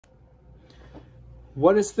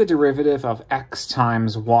what is the derivative of x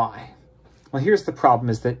times y? Well, here's the problem,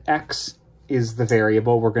 is that x is the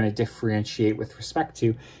variable we're going to differentiate with respect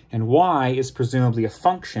to, and y is presumably a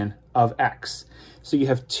function of x. So you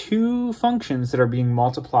have two functions that are being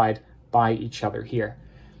multiplied by each other here.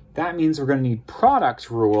 That means we're going to need product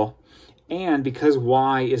rule, and because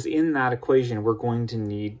y is in that equation, we're going to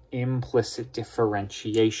need implicit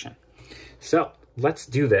differentiation. So let's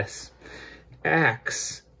do this.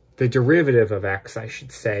 X, the derivative of x, I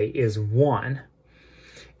should say, is 1.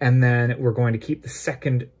 And then we're going to keep the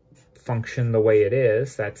second function the way it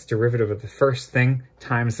is. That's derivative of the first thing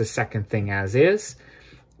times the second thing as is,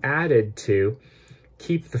 added to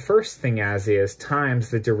keep the first thing as is times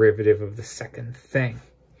the derivative of the second thing.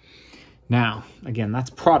 Now, again, that's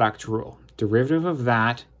product rule. Derivative of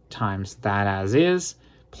that times that as is,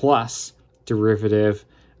 plus derivative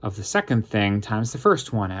of the second thing times the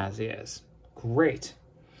first one as is. Great.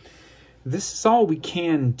 This is all we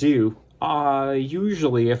can do.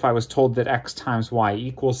 Usually, if I was told that x times y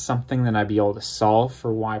equals something, then I'd be able to solve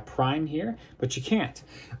for y prime here, but you can't.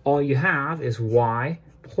 All you have is y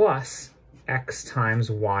plus x times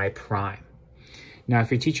y prime. Now,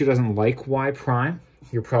 if your teacher doesn't like y prime,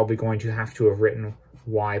 you're probably going to have to have written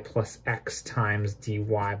y plus x times dy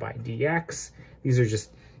by dx. These are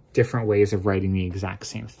just different ways of writing the exact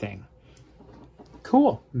same thing.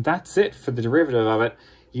 Cool, that's it for the derivative of it.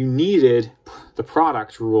 You needed the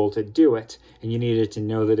product rule to do it, and you needed to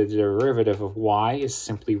know that the derivative of y is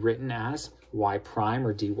simply written as y prime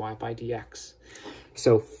or dy by dx.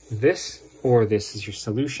 So this or this is your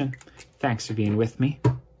solution. Thanks for being with me.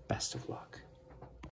 Best of luck.